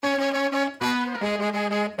Hey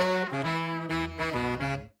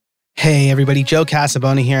everybody, Joe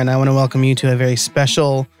Casabona here, and I want to welcome you to a very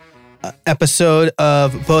special episode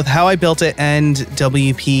of both How I Built It and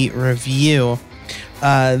WP Review.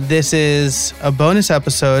 This is a bonus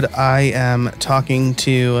episode. I am talking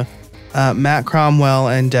to Matt Cromwell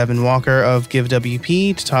and Devin Walker of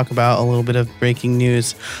GiveWP to talk about a little bit of breaking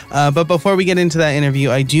news. But before we get into that interview,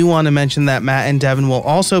 I do want to mention that Matt and Devin will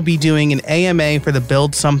also be doing an AMA for the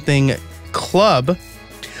Build Something Club.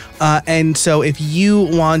 And so if you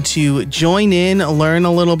want to join in, learn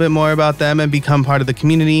a little bit more about them and become part of the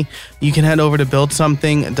community, you can head over to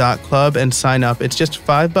buildsomething.club and sign up. It's just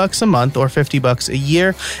 $5 a month or $50 a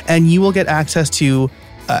year, and you will get access to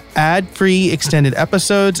ad-free extended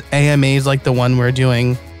episodes, AMAs like the one we're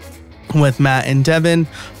doing with Matt and Devin,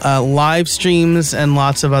 live streams, and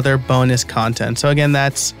lots of other bonus content. So again,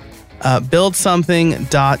 that's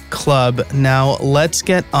buildsomething.club. Now let's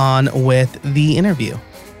get on with the interview.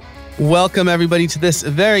 Welcome, everybody, to this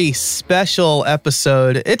very special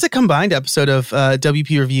episode. It's a combined episode of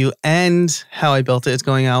WP Review and How I Built It. It's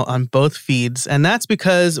going out on both feeds, and that's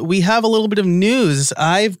because we have a little bit of news.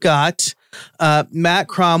 I've got Matt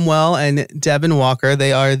Cromwell and Devin Walker.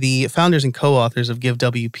 They are the founders and co-authors of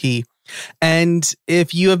GiveWP. And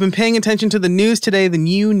if you have been paying attention to the news today, then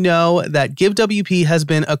you know that GiveWP has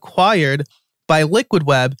been acquired by Liquid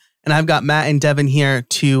Web. And I've got Matt and Devin here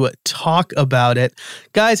to talk about it.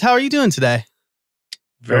 Guys, how are you doing today?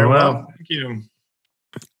 Very well. Thank you.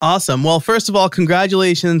 Awesome. Well, first of all,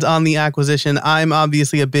 congratulations on the acquisition. I'm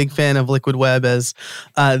obviously a big fan of Liquid Web, as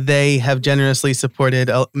they have generously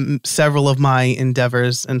supported several of my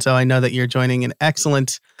endeavors. And so I know that you're joining an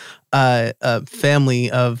excellent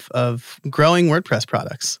family of growing WordPress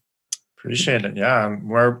products. Appreciate it. Yeah,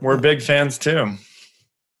 we're big fans too.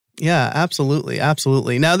 Yeah, absolutely.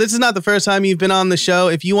 Absolutely. Now, this is not the first time you've been on the show.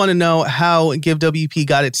 If you want to know how GiveWP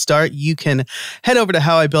got its start, you can head over to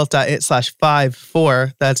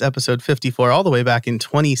howibuilt.it/54. That's episode 54, all the way back in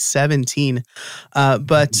 2017.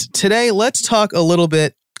 But today, let's talk a little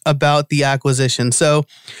bit about the acquisition. So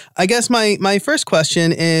I guess my first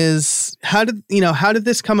question is, how did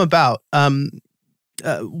this come about? And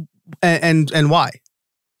why?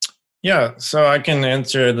 Yeah, so I can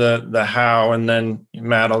answer the how, and then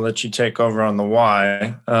Matt, I'll let you take over on the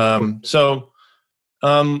why.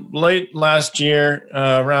 Late last year,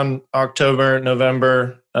 around October,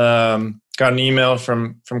 November, got an email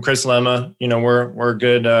from Chris Lemma. You know, we're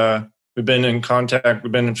good. We've been in contact.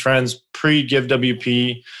 We've been friends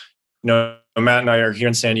pre-GiveWP. You know, Matt and I are here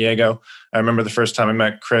in San Diego. I remember the first time I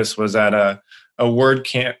met Chris was at a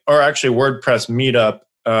WordCamp, or actually WordPress meetup.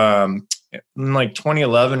 In like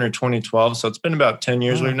 2011 or 2012. So it's been about 10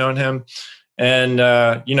 years we've known him. And,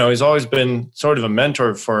 he's always been sort of a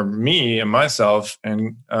mentor for me and myself.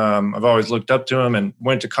 And I've always looked up to him and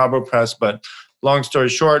went to Cabo Press. But long story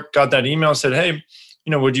short, got that email, said, hey,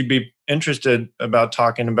 would you be interested about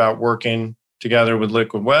talking about working together with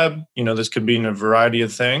Liquid Web? This could be in a variety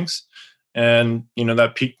of things. And,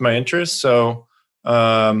 that piqued my interest. So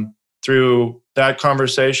through that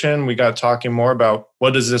conversation, we got talking more about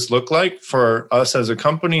what does this look like for us as a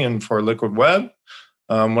company and for Liquid Web?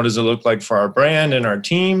 What does it look like for our brand and our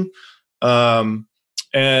team? During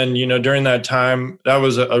that time, that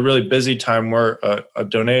was a really busy time. We're a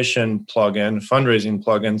donation plugin, fundraising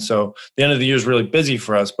plugin. So the end of the year is really busy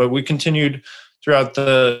for us, but we continued throughout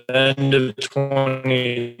the end of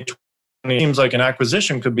 2020. It seems like an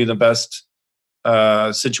acquisition could be the best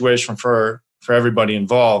situation for everybody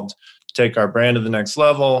involved. Take our brand to the next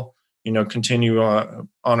level, continue on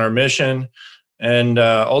our mission. And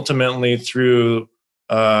ultimately through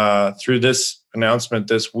this announcement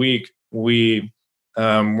this week, we're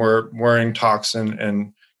in talks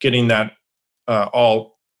and getting that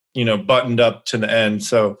all, buttoned up to the end.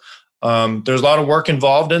 So there's a lot of work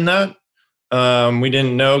involved in that. We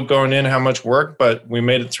didn't know going in how much work, but we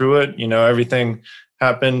made it through it. Everything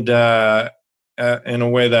happened in a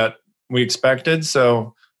way that we expected.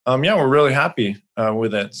 So we're really happy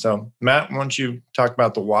with it. So Matt, why don't you talk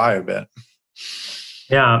about the why a bit?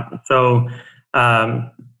 Yeah. So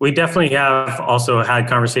we definitely have also had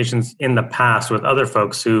conversations in the past with other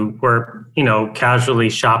folks who were, casually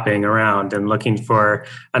shopping around and looking for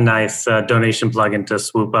a nice donation plugin to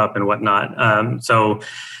swoop up and whatnot.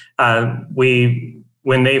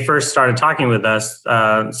 When they first started talking with us,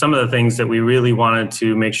 some of the things that we really wanted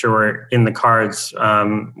to make sure were in the cards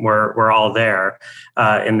were all there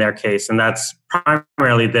in their case. And that's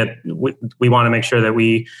primarily that we want to make sure that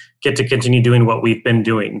we get to continue doing what we've been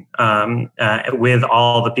doing with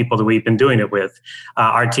all the people that we've been doing it with.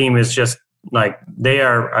 Our team is just like they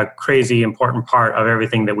are a crazy important part of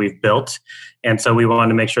everything that we've built. And so we wanted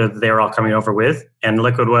to make sure that they were all coming over with. And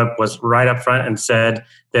Liquid Web was right up front and said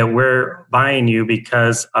that we're buying you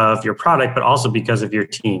because of your product, but also because of your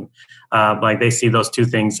team. Like they see those two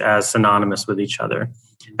things as synonymous with each other.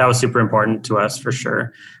 That was super important to us for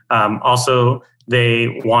sure. Also,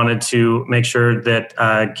 they wanted to make sure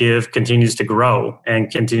that Give continues to grow and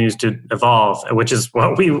continues to evolve, which is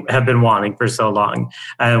what we have been wanting for so long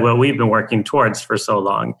and what we've been working towards for so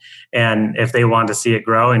long. And if they want to see it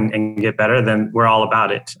grow and get better, then we're all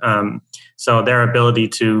about it. So their ability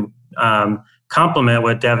to complement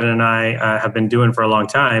what Devin and I have been doing for a long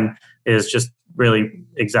time is just really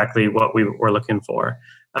exactly what we were looking for.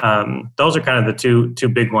 Those are kind of the two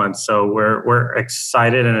big ones. So we're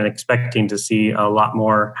excited and expecting to see a lot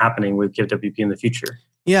more happening with GiveWP in the future.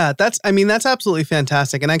 Yeah, that's absolutely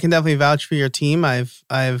fantastic. And I can definitely vouch for your team. I've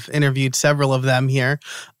interviewed several of them here.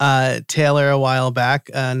 Taylor a while back,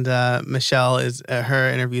 and Michelle her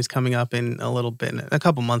interview is coming up in a little bit, in a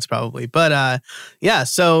couple months probably. But yeah,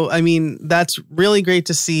 so that's really great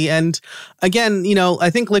to see. And again,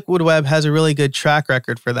 I think Liquid Web has a really good track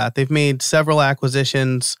record for that. They've made several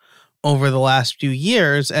acquisitions over the last few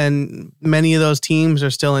years, and many of those teams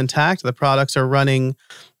are still intact. The products are running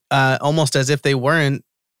almost as if they weren't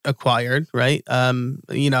acquired, right? At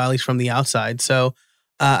least from the outside. So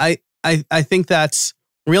I think that's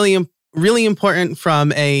really important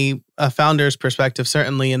from a founder's perspective,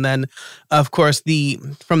 certainly. And then, of course,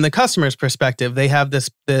 from the customer's perspective, they have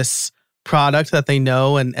this product that they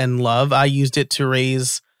know and love. I used it to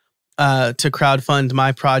crowdfund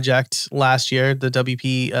my project last year, the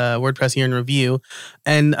WP WordPress Year in Review.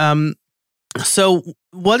 And so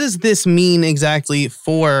what does this mean exactly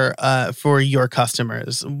for your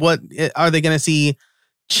customers? What are they going to see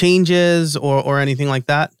changes or anything like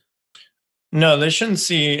that? No, they shouldn't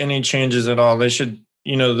see any changes at all. They should,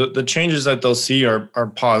 the changes that they'll see are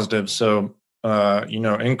positive. So,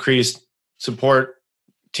 increased support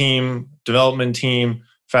team, development team,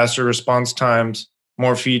 faster response times,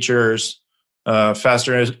 more features,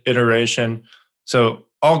 faster iteration. So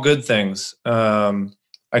all good things.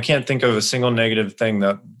 I can't think of a single negative thing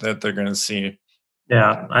that they're going to see.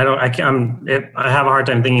 Yeah, I have a hard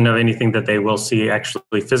time thinking of anything that they will see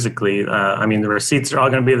actually physically. The receipts are all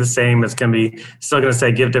going to be the same. It's going to be still going to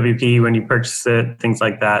say GiveWP when you purchase it, things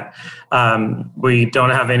like that. We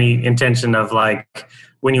don't have any intention of like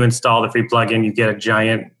when you install the free plugin, you get a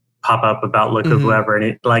giant pop-up about Liquid Web or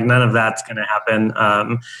none of that's going to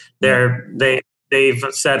happen. They've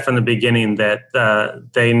said from the beginning that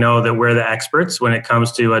they know that we're the experts when it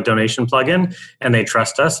comes to a donation plugin, and they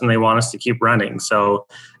trust us and they want us to keep running. So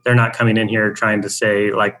they're not coming in here trying to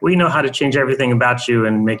say like, we know how to change everything about you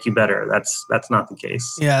and make you better. That's not the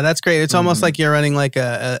case. Yeah, that's great. It's almost like you're running like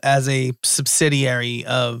as a subsidiary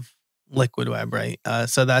of Liquid Web, right?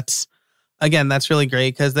 So that's really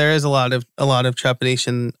great because there is a lot of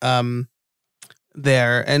trepidation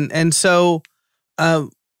there, and so.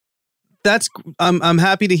 I'm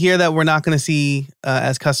happy to hear that we're not going to see,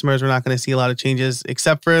 as customers, we're not going to see a lot of changes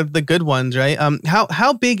except for the good ones, right?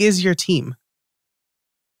 How big is your team?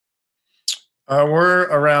 We're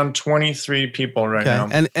around 23 people right now.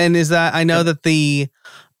 And is that, I know that the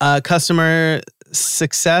customer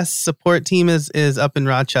success support team is up in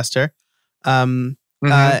Rochester. And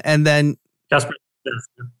then Jasper,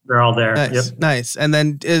 they're all there. Nice, yep. Nice. And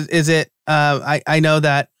then is it, I know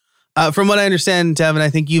that from what I understand, Devin, I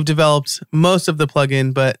think you've developed most of the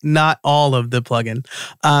plugin, but not all of the plugin.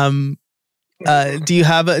 Do you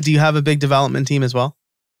have a big development team as well?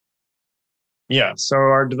 Yeah. So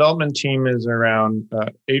our development team is around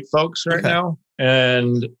 8 folks right now.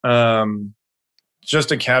 And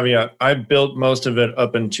just a caveat, I built most of it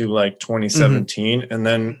up into like 2017. And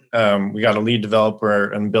then we got a lead developer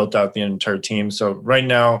and built out the entire team. So right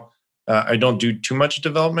now, I don't do too much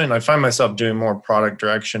development. I find myself doing more product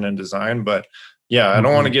direction and design, but yeah, I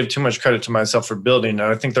don't want to give too much credit to myself for building it.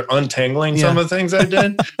 I think they're untangling some of the things I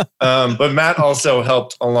did. But Matt also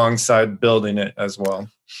helped alongside building it as well.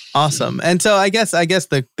 Awesome. And so I guess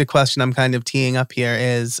the question I'm kind of teeing up here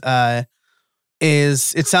is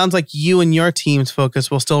it sounds like you and your team's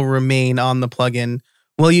focus will still remain on the plugin.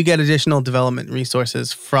 Will you get additional development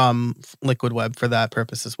resources from Liquid Web for that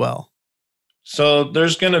purpose as well? So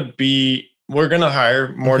we're going to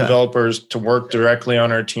hire more developers to work directly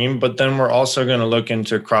on our team, but then we're also going to look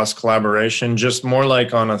into cross collaboration, just more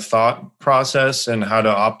like on a thought process and how to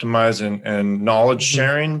optimize and knowledge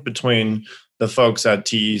sharing between the folks at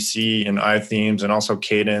TEC and iThemes and also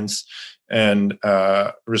Cadence and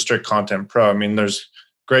Restrict Content Pro. I mean, there's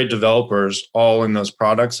great developers all in those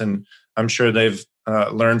products, and I'm sure they've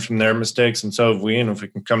learn from their mistakes, and so have we. And if we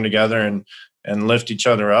can come together and lift each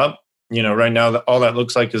other up, right now all that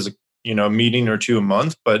looks like is a meeting or two a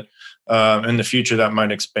month, but in the future that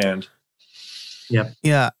might expand.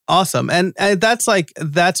 Yeah, awesome, and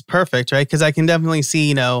that's perfect, right? Because I can definitely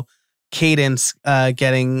see Cadence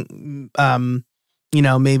getting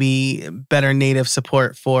maybe better native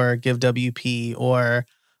support for GiveWP or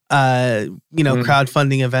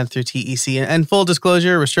crowdfunding event through TEC. And full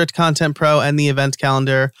disclosure, Restrict Content Pro and the event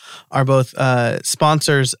calendar are both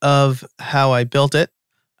sponsors of How I Built It.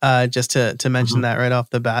 Just to mention that right off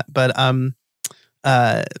the bat. But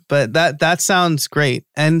that sounds great.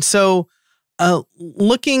 And so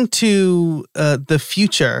looking to the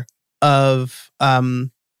future of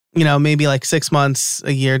maybe like 6 months,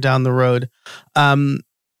 a year down the road,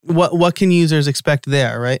 what can users expect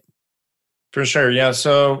there, right? For sure. Yeah.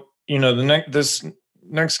 So, this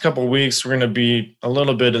next couple of weeks, we're going to be a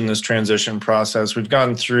little bit in this transition process. We've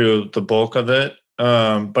gotten through the bulk of it.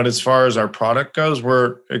 But as far as our product goes,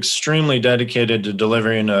 we're extremely dedicated to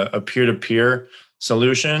delivering a peer-to-peer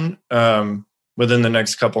solution within the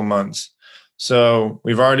next couple months. So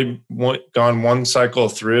we've already gone one cycle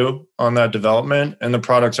through on that development, and the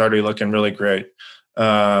product's already looking really great.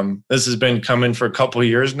 This has been coming for a couple of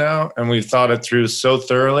years now, and we've thought it through so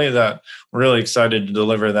thoroughly that we're really excited to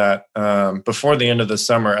deliver that before the end of the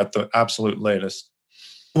summer at the absolute latest.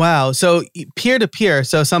 Wow. So peer-to-peer,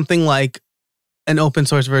 so something like an open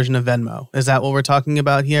source version of Venmo. Is that what we're talking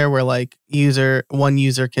about here? Where like one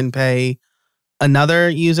user can pay another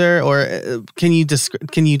user, or can you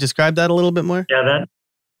describe that a little bit more? Yeah, that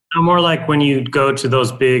more like when you go to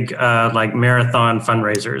those big like marathon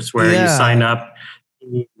fundraisers where you sign up,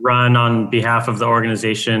 you run on behalf of the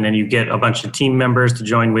organization, and you get a bunch of team members to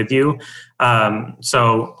join with you.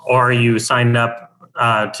 Or you sign up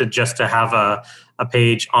to have a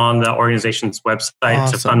page on the organization's website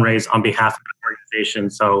to fundraise on behalf of the organization.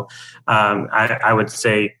 So I would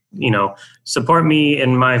say, support me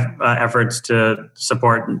in my efforts to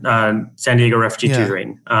support San Diego Refugee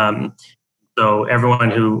Tutoring. So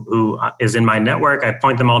everyone who is in my network, I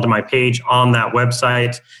point them all to my page on that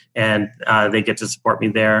website, and they get to support me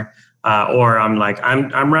there. Or I'm like,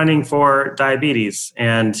 I'm running for diabetes,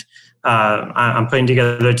 and I'm putting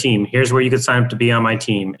together a team. Here's where you could sign up to be on my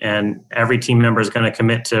team. And every team member is going to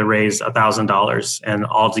commit to raise $1,000. And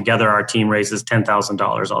altogether, our team raises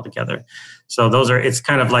 $10,000 altogether. So it's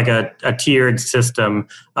kind of like a tiered system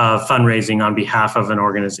of fundraising on behalf of an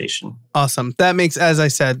organization. Awesome. That makes, as I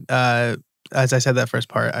said that first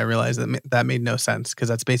part, I realized that made no sense, because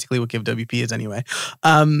that's basically what GiveWP is anyway.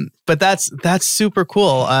 But that's super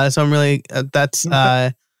cool. So I'm really,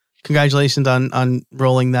 congratulations on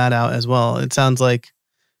rolling that out as well. It sounds like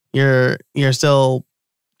you're still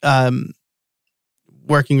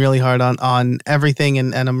working really hard on everything,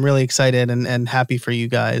 and I'm really excited and happy for you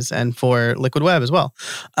guys and for Liquid Web as well.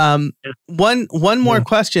 One more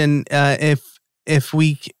question,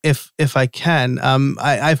 if I can.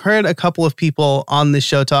 I've heard a couple of people on this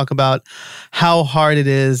show talk about how hard it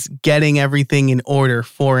is getting everything in order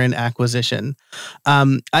for an acquisition.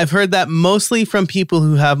 I've heard that mostly from people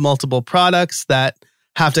who have multiple products that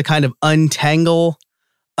have to kind of untangle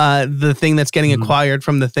the thing that's getting acquired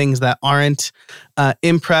from the things that aren't.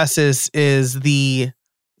 Impress is the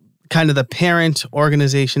kind of the parent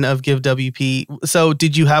organization of GiveWP. So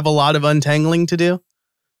did you have a lot of untangling to do?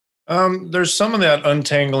 There's some of that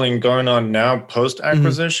untangling going on now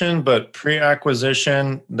post-acquisition, but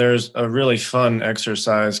pre-acquisition, there's a really fun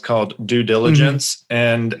exercise called due diligence.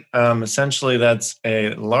 And essentially that's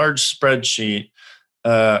a large spreadsheet.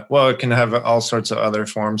 It can have all sorts of other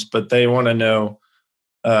forms, but they want to know,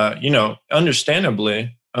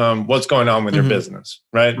 understandably, what's going on with your business,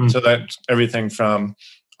 right? So that's everything from,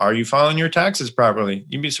 are you filing your taxes properly?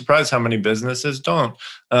 You'd be surprised how many businesses don't.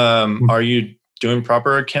 Are you doing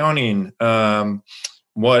proper accounting? How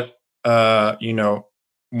are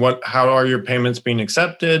your payments being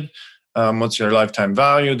accepted? What's your lifetime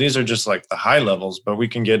value? These are just like the high levels, but we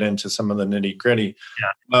can get into some of the nitty gritty.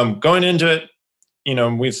 Yeah. Going into it,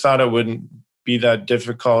 we thought it wouldn't be that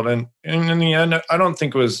difficult. And in the end, I don't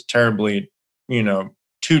think it was terribly,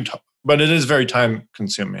 but it is very time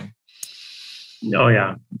consuming. Oh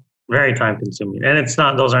yeah. Very time consuming. And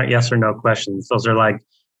those aren't yes or no questions. Those are like,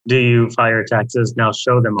 do you file your taxes? Now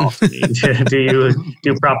show them all to me. Do you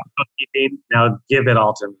do proper bookkeeping? Now give it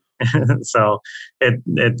all to me. So it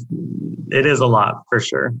is a lot for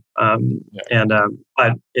sure. But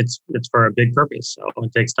it's for a big purpose. So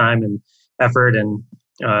it takes time and effort, and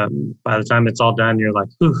by the time it's all done, you're like,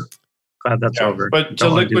 "Whew, glad that's over." But to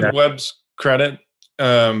Liquid Web's credit,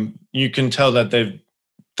 you can tell that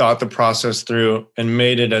thought the process through and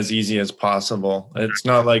made it as easy as possible. It's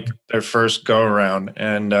not like their first go around,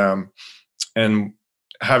 and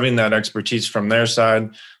having that expertise from their side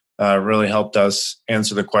really helped us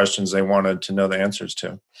answer the questions they wanted to know the answers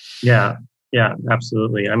to. Yeah,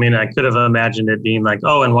 absolutely. I mean, I could have imagined it being like,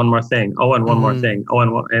 oh, and one more thing, oh, and one more thing, oh,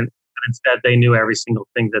 and instead they knew every single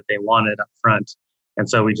thing that they wanted up front, and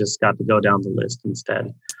so we just got to go down the list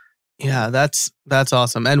instead. Yeah, that's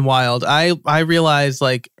awesome and wild. I realized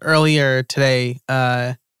like earlier today,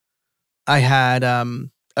 I had a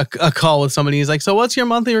call with somebody. He's like, "So what's your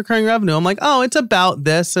monthly recurring revenue?" I'm like, "Oh, it's about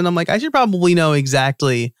this," and I'm like, "I should probably know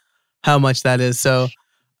exactly how much that is." So,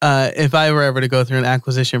 if I were ever to go through an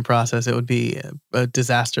acquisition process, it would be a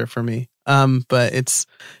disaster for me. But it's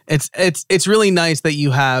really nice that you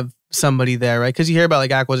have somebody there, right? Because you hear about like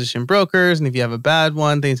acquisition brokers, and if you have a bad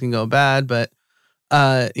one, things can go bad. But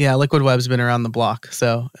yeah, Liquid Web's been around the block,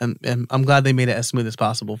 so and I'm glad they made it as smooth as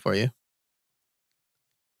possible for you.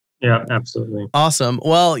 Yeah, absolutely. Awesome.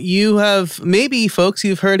 Well, you have maybe, folks,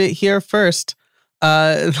 you've heard it here first.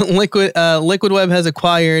 Liquid Web has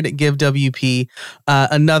acquired GiveWP,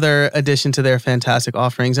 another addition to their fantastic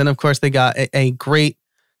offerings, and of course, they got a great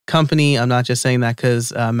company. I'm not just saying that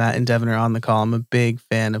because Matt and Devin are on the call. I'm a big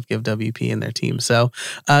fan of GiveWP and their team. So,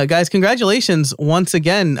 guys, congratulations once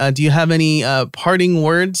again. Do you have any parting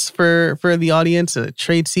words for the audience, a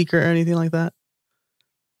trade seeker or anything like that?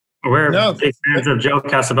 We're big fans of Joe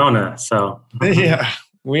Casabona, so yeah,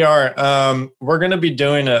 we are. We're going to be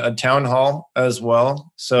doing a town hall as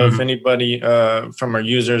well. So if anybody from our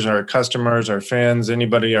users, our customers, our fans,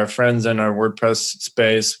 anybody, our friends in our WordPress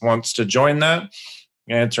space wants to join that,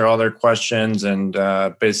 answer all their questions, and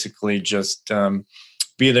basically just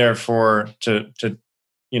be there to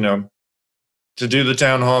do the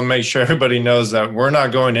town hall and make sure everybody knows that we're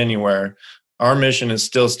not going anywhere. Our mission is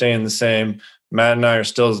still staying the same. Matt and I are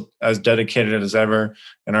still as dedicated as ever,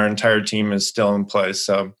 and our entire team is still in place.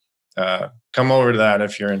 So come over to that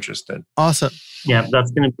if you're interested. Awesome. Yeah,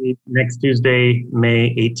 that's going to be next Tuesday,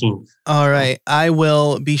 May 18th. All right. I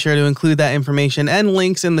will be sure to include that information and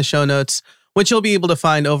links in the show notes, which you'll be able to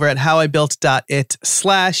find over at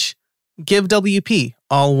howibuilt.it/GiveWP,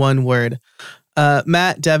 all one word.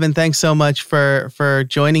 Matt, Devin, thanks so much for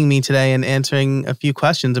joining me today and answering a few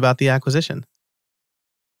questions about the acquisition.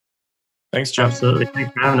 Thanks, Joe. Absolutely.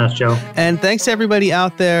 Thanks for having us, Joe. And thanks to everybody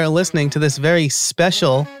out there listening to this very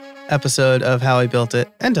special episode of How I Built It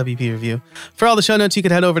and WP Review. For all the show notes, you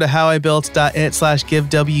could head over to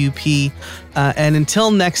howibuilt.it/GiveWP. And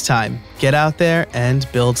until next time, get out there and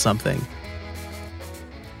build something.